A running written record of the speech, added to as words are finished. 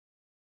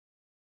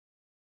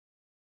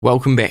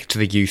Welcome back to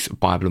the Youth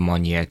Bible in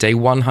 1 Year, day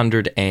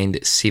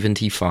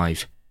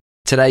 175.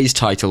 Today's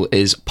title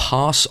is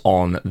Pass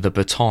on the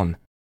Baton.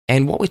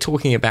 And what we're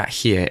talking about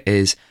here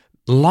is,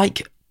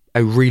 like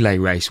a relay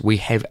race, we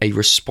have a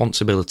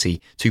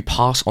responsibility to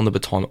pass on the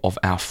baton of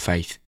our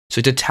faith. So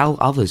to tell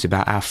others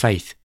about our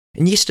faith.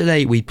 And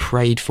yesterday we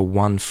prayed for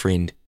one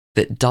friend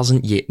that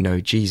doesn't yet know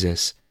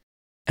Jesus.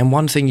 And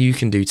one thing you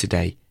can do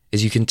today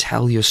is you can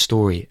tell your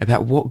story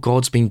about what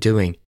God's been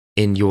doing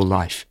in your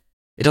life.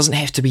 It doesn't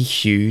have to be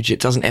huge. It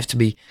doesn't have to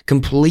be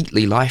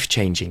completely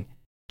life-changing.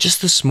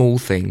 Just the small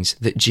things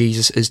that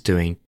Jesus is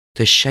doing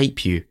to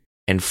shape you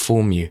and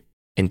form you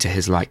into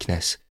his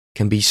likeness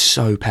can be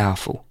so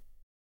powerful.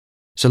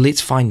 So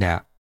let's find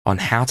out on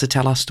how to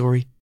tell our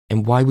story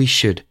and why we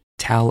should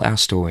tell our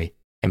story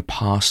and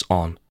pass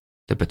on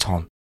the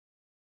baton.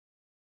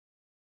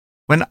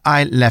 When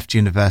I left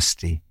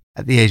university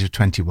at the age of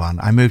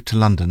 21, I moved to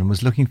London and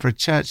was looking for a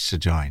church to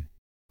join.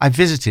 I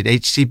visited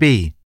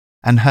HCB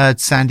and heard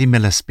Sandy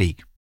Miller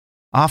speak.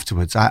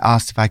 Afterwards, I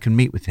asked if I could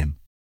meet with him.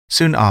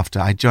 Soon after,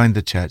 I joined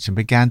the church and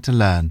began to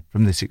learn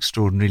from this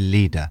extraordinary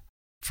leader,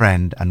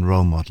 friend and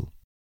role model.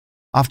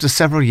 After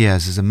several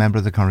years as a member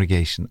of the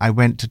congregation, I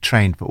went to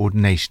train for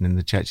ordination in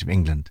the Church of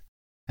England,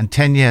 and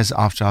 10 years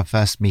after our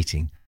first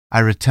meeting, I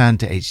returned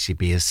to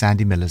HCB as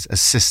Sandy Miller's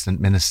assistant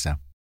minister.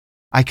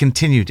 I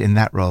continued in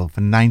that role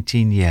for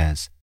 19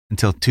 years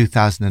until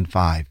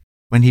 2005,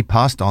 when he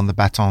passed on the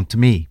baton to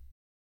me,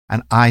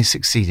 and I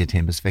succeeded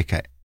him as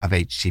vicar of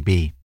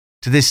HCB.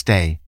 To this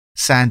day,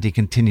 Sandy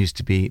continues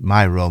to be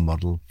my role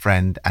model,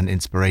 friend and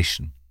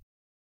inspiration.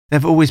 There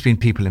have always been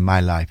people in my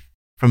life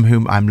from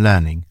whom I'm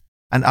learning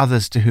and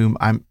others to whom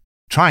I'm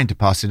trying to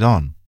pass it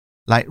on.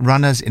 Like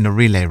runners in a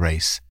relay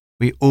race,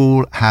 we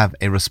all have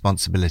a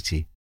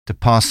responsibility to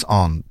pass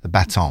on the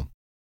baton.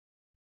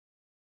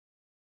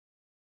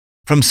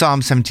 From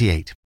Psalm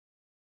 78.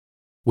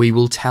 We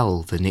will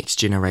tell the next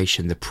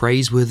generation the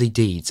praiseworthy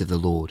deeds of the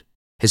Lord,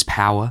 his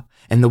power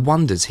and the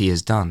wonders he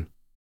has done,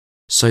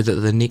 so that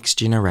the next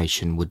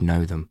generation would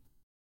know them,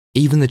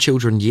 even the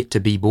children yet to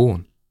be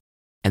born,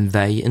 and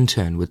they in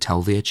turn would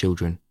tell their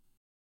children.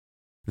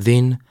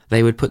 Then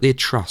they would put their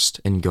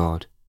trust in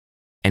God,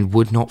 and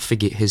would not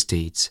forget his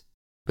deeds,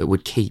 but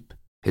would keep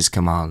his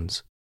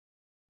commands.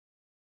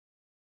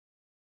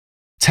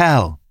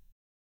 Tell.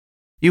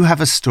 You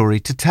have a story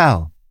to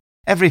tell.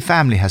 Every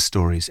family has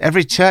stories.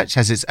 Every church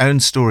has its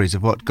own stories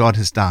of what God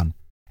has done.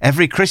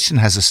 Every Christian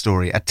has a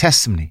story, a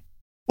testimony.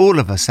 All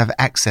of us have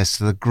access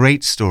to the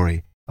great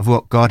story of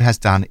what God has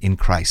done in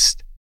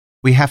Christ.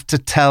 We have to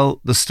tell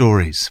the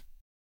stories.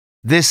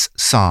 This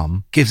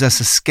psalm gives us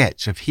a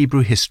sketch of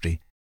Hebrew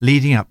history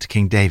leading up to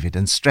King David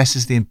and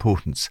stresses the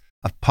importance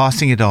of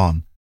passing it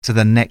on to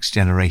the next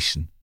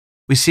generation.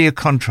 We see a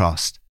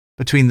contrast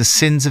between the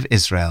sins of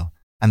Israel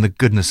and the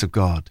goodness of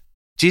God.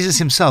 Jesus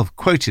himself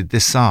quoted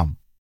this psalm.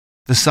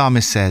 The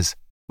psalmist says,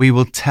 "We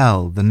will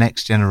tell the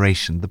next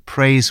generation the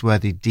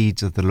praiseworthy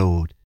deeds of the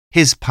Lord,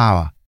 his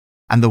power,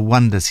 and the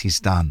wonders he's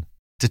done,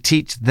 to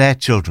teach their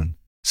children,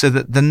 so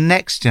that the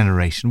next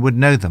generation would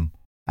know them,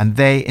 and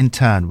they in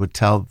turn would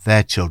tell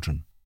their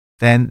children.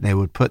 Then they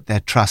would put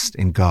their trust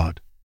in God."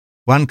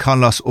 Juan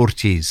Carlos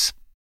Ortiz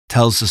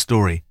tells the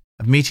story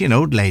of meeting an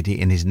old lady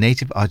in his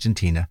native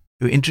Argentina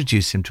who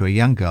introduced him to a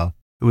young girl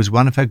who was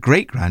one of her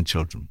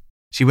great-grandchildren.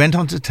 She went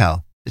on to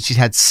tell that she'd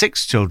had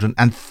 6 children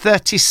and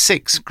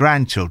 36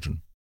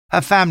 grandchildren.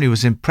 Her family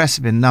was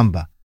impressive in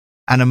number,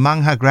 and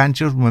among her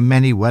grandchildren were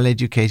many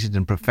well-educated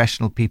and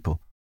professional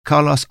people.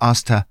 Carlos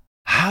asked her,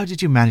 "How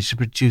did you manage to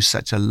produce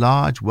such a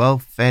large,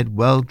 well-fed,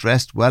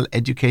 well-dressed,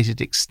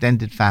 well-educated,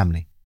 extended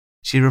family?"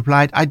 She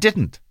replied, "I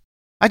didn't.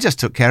 I just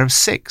took care of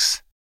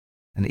 6,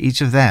 and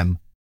each of them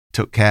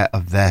took care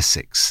of their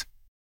 6.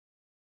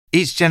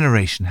 Each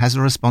generation has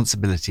a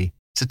responsibility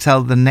to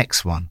tell the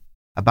next one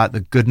about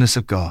the goodness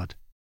of God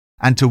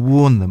and to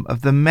warn them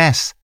of the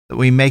mess that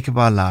we make of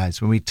our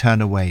lives when we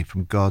turn away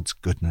from God's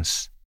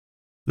goodness.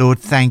 Lord,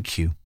 thank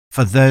you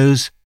for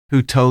those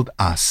who told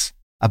us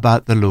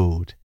about the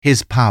Lord,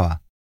 his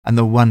power, and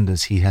the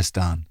wonders he has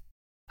done.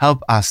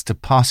 Help us to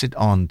pass it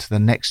on to the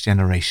next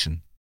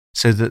generation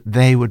so that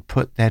they would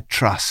put their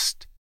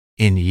trust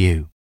in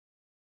you.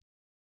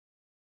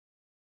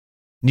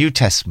 New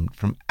Testament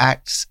from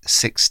Acts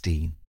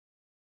 16.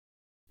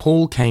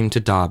 Paul came to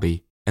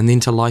Derbe and then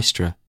to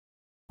Lystra,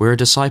 where a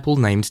disciple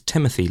named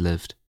Timothy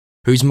lived,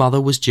 whose mother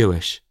was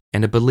Jewish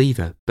and a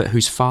believer, but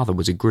whose father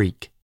was a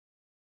Greek.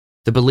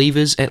 The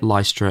believers at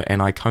Lystra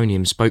and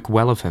Iconium spoke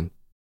well of him.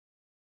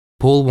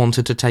 Paul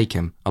wanted to take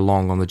him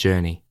along on the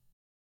journey.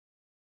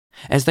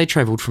 As they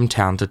travelled from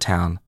town to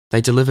town,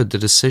 they delivered the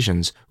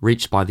decisions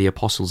reached by the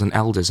apostles and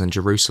elders in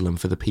Jerusalem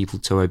for the people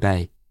to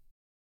obey.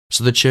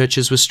 So the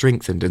churches were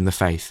strengthened in the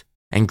faith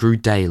and grew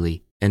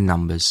daily in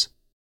numbers.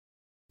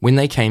 When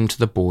they came to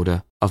the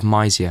border of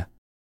Mysia,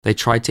 they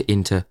tried to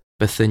enter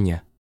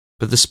Bithynia,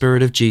 but the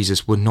Spirit of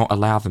Jesus would not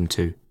allow them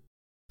to.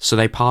 So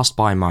they passed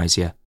by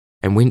Mysia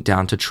and went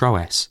down to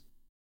Troas.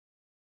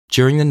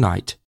 During the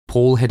night,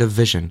 Paul had a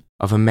vision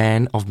of a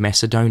man of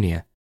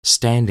Macedonia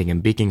standing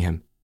and begging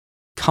him,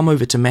 Come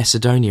over to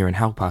Macedonia and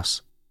help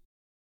us."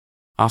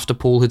 After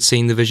Paul had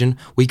seen the vision,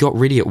 we got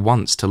ready at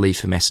once to leave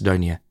for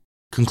Macedonia,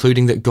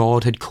 concluding that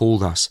God had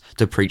called us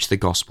to preach the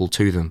gospel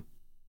to them.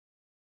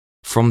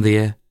 From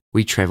there,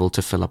 we travelled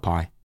to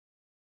Philippi.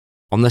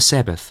 On the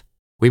Sabbath,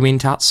 we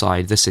went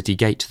outside the city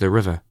gate to the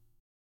river,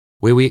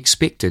 where we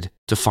expected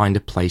to find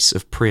a place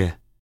of prayer.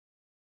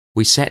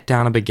 We sat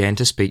down and began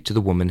to speak to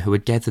the women who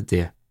had gathered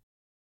there.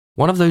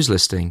 One of those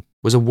listening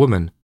was a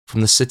woman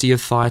from the city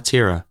of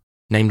Thyatira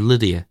named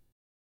Lydia,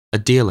 a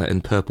dealer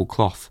in purple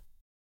cloth.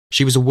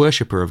 She was a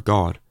worshipper of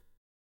God.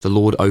 The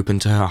Lord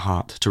opened to her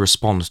heart to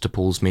respond to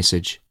Paul's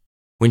message.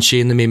 When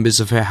she and the members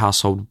of her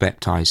household were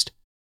baptized,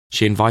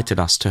 she invited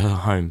us to her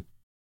home.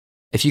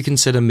 "If you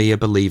consider me a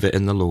believer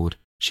in the Lord,"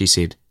 she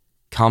said,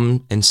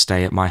 "come and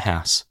stay at my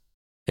house."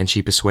 And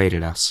she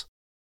persuaded us.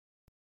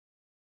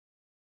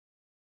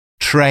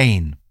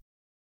 Train.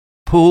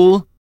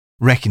 Paul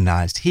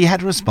recognized he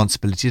had a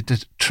responsibility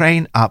to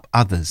train up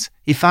others.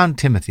 He found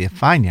Timothy a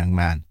fine young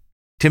man.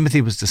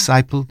 Timothy was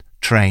discipled,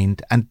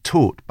 trained, and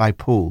taught by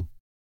Paul.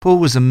 Paul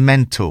was a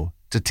mentor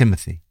to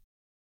Timothy.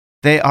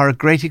 They are a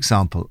great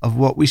example of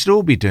what we should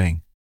all be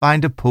doing.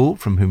 Find a Paul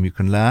from whom you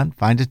can learn,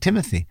 find a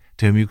Timothy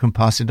to whom you can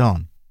pass it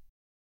on.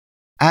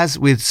 As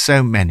with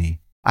so many,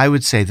 I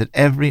would say that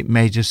every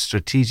major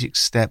strategic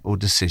step or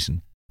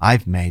decision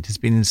I've made has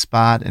been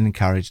inspired and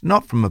encouraged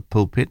not from a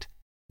pulpit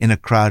in a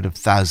crowd of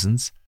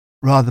thousands,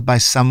 rather by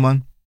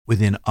someone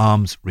within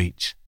arm's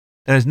reach.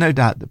 There is no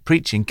doubt that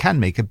preaching can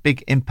make a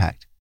big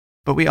impact,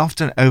 but we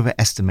often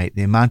overestimate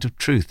the amount of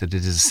truth that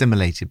is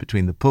assimilated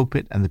between the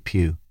pulpit and the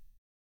pew.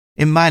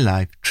 In my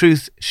life,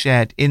 truth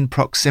shared in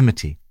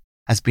proximity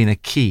has been a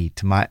key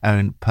to my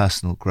own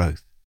personal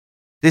growth.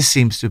 This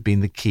seems to have been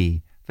the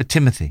key for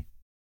Timothy.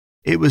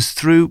 It was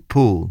through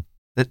Paul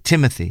that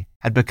Timothy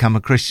had become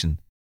a Christian,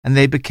 and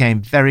they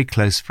became very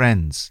close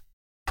friends.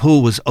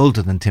 Paul was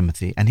older than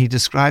Timothy, and he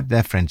described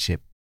their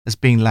friendship as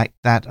being like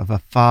that of a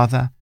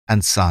father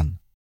and son.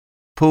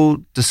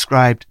 Paul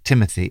described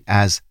Timothy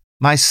as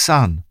 "my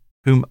son,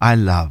 whom I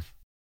love."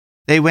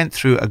 They went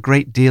through a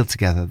great deal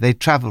together. They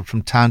travelled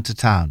from town to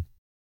town.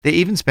 They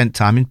even spent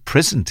time in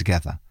prison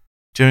together.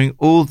 During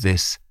all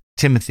this,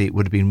 Timothy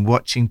would have been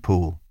watching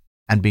Paul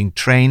and being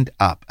trained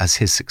up as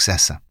his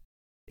successor.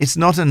 It's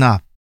not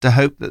enough to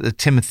hope that the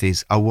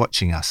Timothys are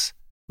watching us.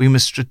 We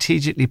must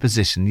strategically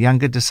position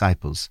younger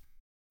disciples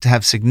to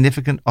have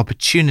significant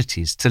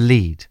opportunities to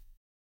lead.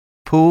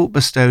 Paul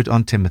bestowed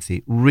on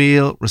Timothy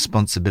real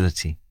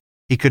responsibility.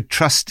 He could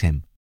trust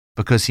him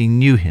because he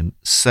knew him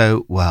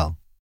so well.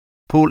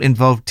 Paul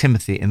involved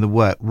Timothy in the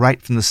work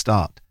right from the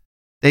start.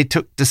 They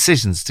took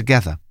decisions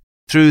together.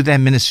 Through their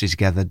ministry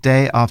together,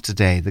 day after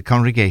day, the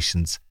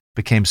congregations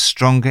became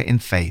stronger in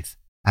faith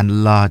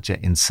and larger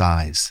in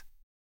size.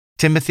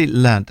 Timothy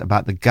learnt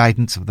about the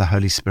guidance of the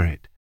Holy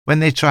Spirit. When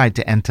they tried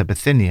to enter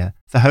Bithynia,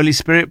 the Holy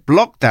Spirit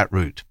blocked that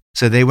route.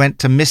 So they went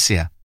to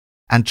Mysia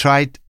and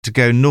tried to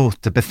go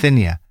north to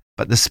Bithynia,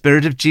 but the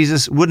Spirit of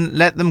Jesus wouldn't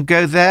let them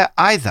go there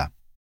either.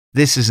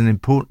 This is an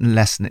important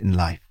lesson in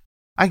life.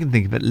 I can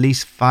think of at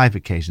least 5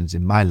 occasions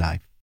in my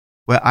life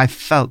where I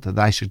felt that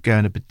I should go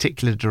in a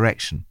particular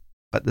direction,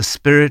 but the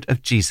Spirit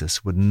of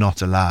Jesus would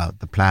not allow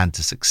the plan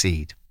to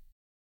succeed.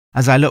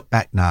 As I look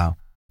back now,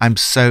 I'm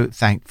so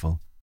thankful.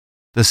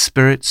 The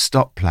Spirit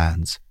stopped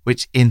plans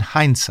which in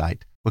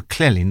hindsight were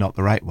clearly not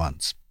the right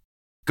ones.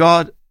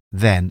 God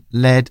then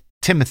led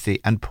Timothy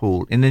and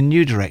Paul in a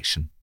new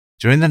direction.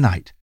 During the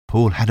night,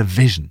 Paul had a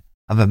vision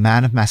of a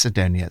man of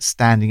Macedonia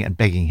standing and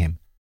begging him,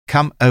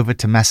 "Come over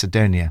to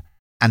Macedonia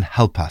and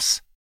help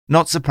us."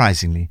 Not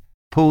surprisingly,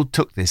 Paul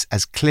took this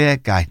as clear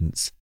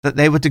guidance that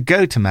they were to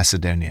go to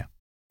Macedonia.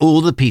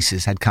 All the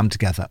pieces had come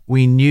together.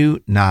 We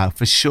knew now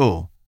for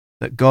sure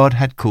that God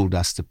had called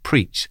us to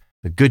preach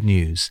the good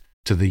news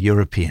to the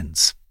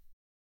Europeans.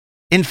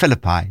 In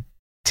Philippi,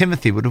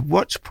 Timothy would have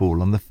watched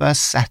Paul on the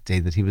first Saturday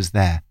that he was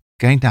there,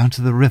 going down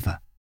to the river,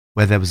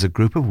 where there was a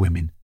group of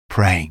women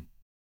praying.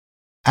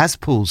 As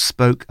Paul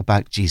spoke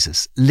about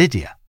Jesus,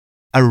 Lydia,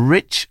 a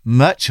rich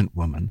merchant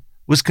woman,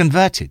 was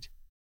converted.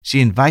 She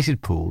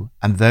invited Paul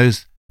and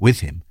those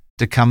with him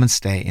to come and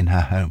stay in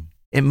her home.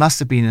 It must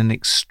have been an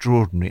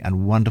extraordinary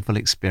and wonderful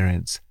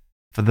experience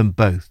for them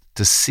both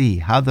to see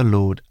how the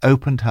Lord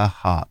opened her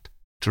heart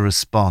to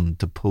respond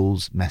to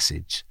Paul's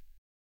message.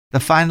 The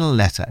final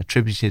letter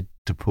attributed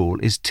to Paul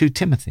is to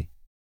Timothy.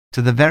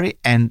 To the very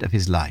end of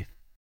his life,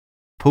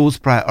 Paul's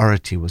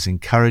priority was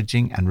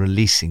encouraging and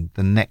releasing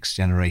the next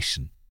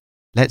generation.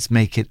 Let's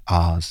make it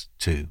ours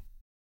too.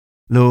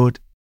 Lord,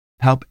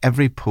 help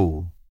every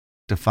Paul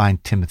to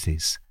find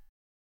Timothys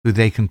who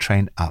they can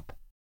train up.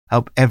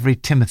 Help every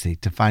Timothy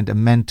to find a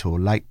mentor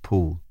like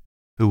Paul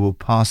who will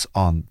pass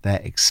on their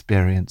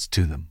experience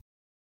to them.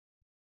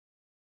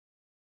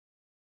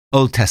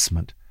 Old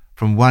Testament,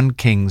 from 1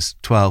 Kings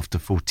 12 to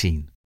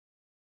 14.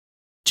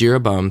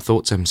 Jeroboam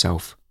thought to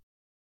himself,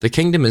 "The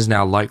kingdom is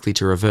now likely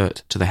to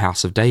revert to the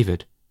house of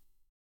David.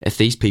 If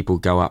these people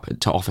go up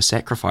to offer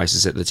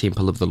sacrifices at the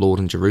temple of the Lord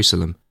in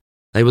Jerusalem,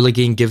 they will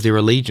again give their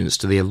allegiance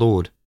to their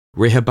Lord,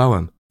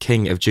 Rehoboam,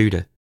 king of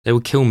Judah, They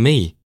will kill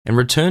me and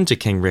return to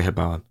King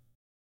Rehoboam.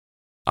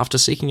 After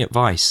seeking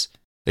advice,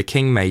 the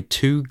king made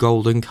 2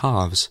 golden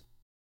calves.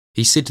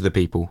 He said to the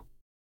people,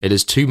 "It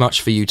is too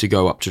much for you to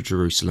go up to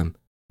Jerusalem.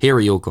 Here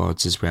are your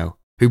gods, Israel,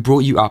 who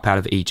brought you up out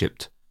of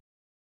Egypt."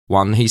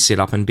 One he set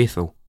up in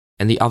Bethel,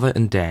 and the other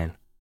in Dan,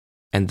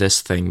 and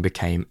this thing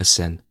became a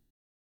sin.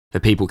 The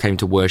people came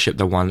to worship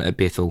the one at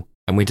Bethel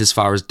and went as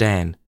far as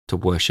Dan to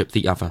worship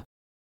the other.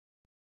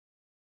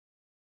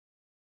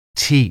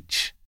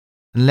 Teach.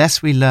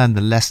 Unless we learn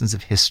the lessons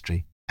of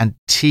history and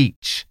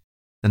teach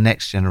the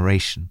next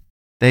generation,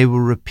 they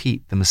will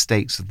repeat the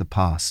mistakes of the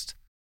past.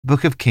 The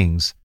Book of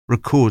Kings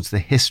records the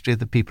history of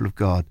the people of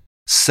God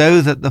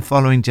so that the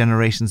following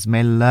generations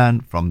may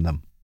learn from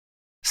them.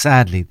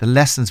 Sadly, the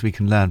lessons we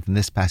can learn from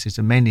this passage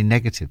are mainly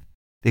negative.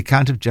 The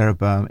account of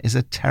Jeroboam is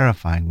a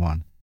terrifying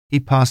one. He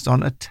passed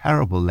on a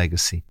terrible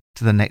legacy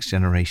to the next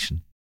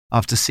generation.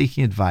 After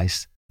seeking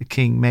advice, the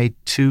king made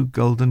 2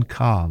 golden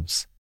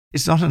calves.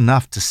 It's not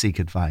enough to seek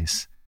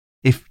advice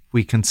if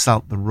we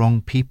consult the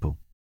wrong people.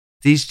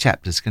 These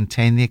chapters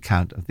contain the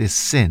account of this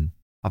sin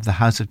of the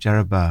house of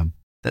Jeroboam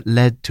that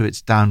led to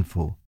its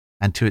downfall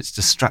and to its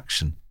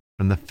destruction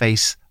from the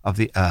face of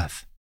the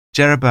earth.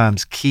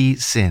 Jeroboam's key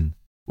sin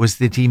was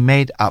that he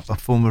made up a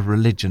form of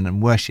religion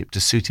and worship to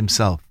suit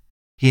himself.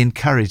 He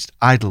encouraged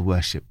idol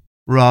worship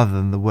rather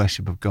than the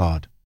worship of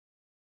God.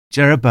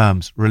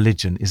 Jeroboam's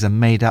religion is a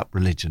made-up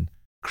religion,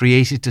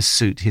 created to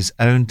suit his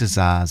own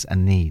desires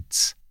and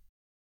needs.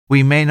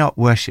 We may not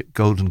worship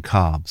golden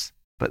calves,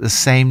 but the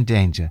same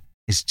danger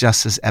is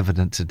just as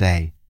evident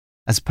today.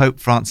 As Pope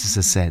Francis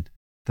has said,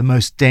 the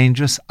most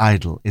dangerous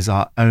idol is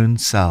our own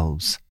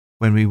selves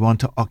when we want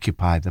to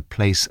occupy the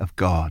place of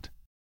God.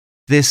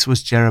 This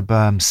was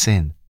Jeroboam's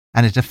sin,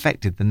 and it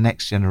affected the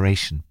next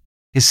generation.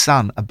 His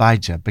son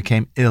Abijah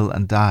became ill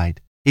and died.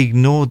 He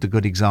ignored the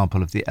good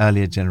example of the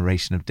earlier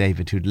generation of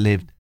David who'd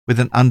lived with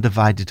an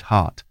undivided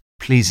heart,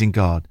 pleasing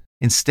God.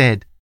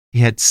 Instead, he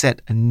had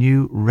set a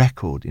new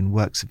record in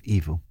works of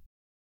evil.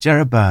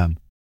 Jeroboam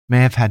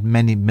may have had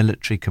many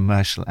military,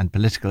 commercial, and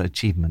political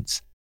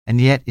achievements, and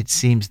yet it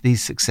seems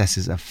these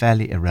successes are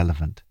fairly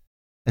irrelevant.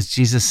 As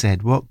Jesus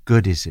said, "What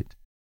good is it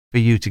for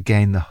you to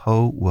gain the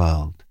whole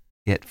world,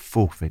 yet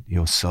forfeit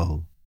your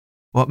soul?"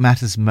 What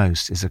matters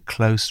most is a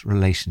close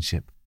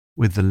relationship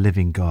with the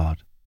living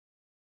God.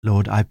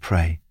 Lord, I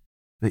pray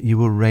that you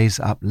will raise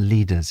up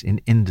leaders in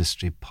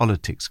industry,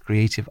 politics,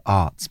 creative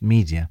arts,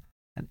 media,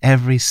 and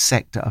every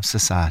sector of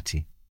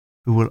society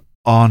who will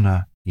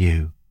honor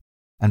you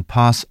and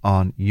pass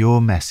on your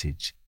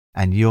message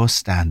and your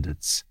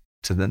standards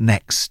to the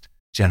next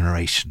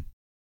generation.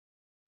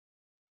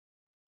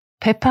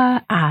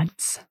 Pippa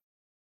adds.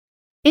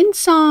 In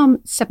Psalm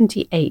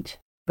 78,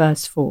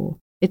 verse 4,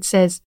 it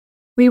says,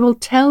 "We will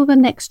tell the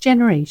next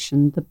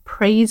generation the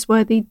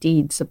praiseworthy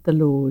deeds of the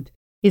Lord,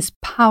 his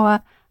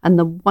power and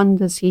the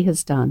wonders he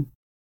has done,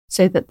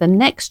 so that the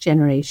next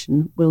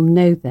generation will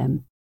know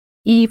them,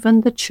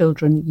 even the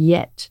children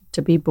yet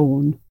to be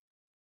born."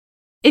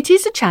 It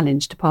is a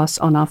challenge to pass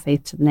on our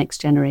faith to the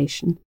next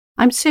generation.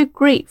 I'm so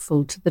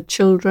grateful to the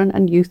children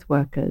and youth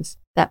workers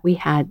that we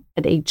had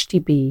at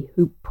HTB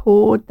who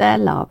poured their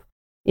love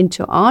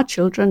into our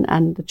children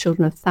and the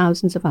children of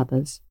thousands of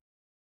others.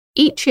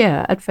 Each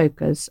year at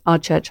Focus, our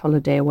church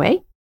holiday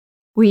away,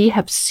 we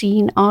have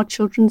seen our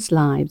children's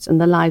lives and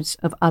the lives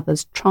of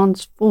others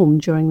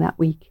transformed during that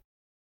week.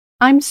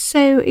 I'm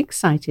so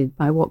excited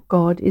by what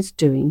God is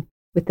doing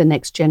with the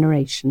next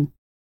generation,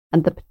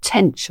 and the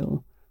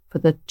potential for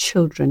the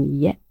children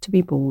yet to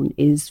be born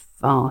is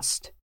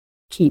vast.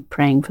 Keep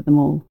praying for them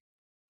all.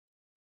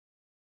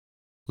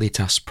 Let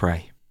us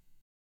pray.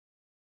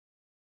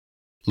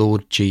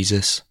 Lord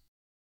Jesus,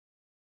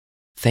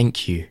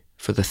 thank you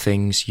for the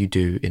things you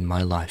do in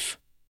my life.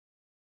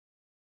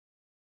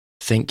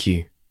 Thank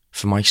you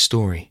for my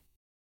story.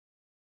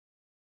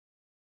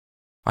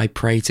 I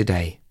pray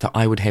today that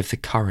I would have the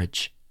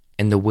courage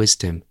and the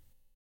wisdom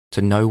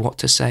to know what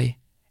to say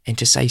and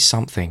to say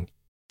something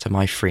to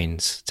my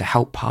friends to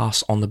help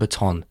pass on the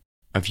baton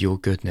of your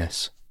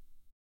goodness.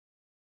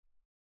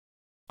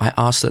 I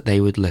ask that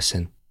they would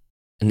listen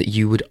and that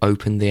you would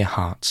open their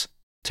hearts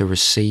to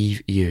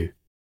receive you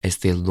as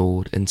their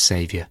Lord and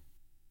Saviour.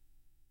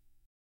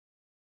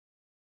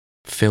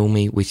 Fill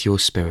me with your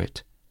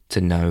Spirit to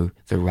know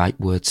the right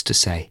words to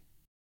say.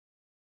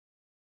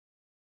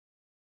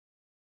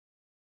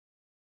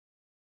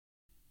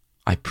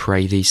 I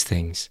pray these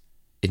things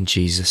in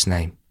Jesus'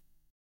 name.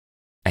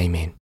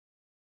 Amen.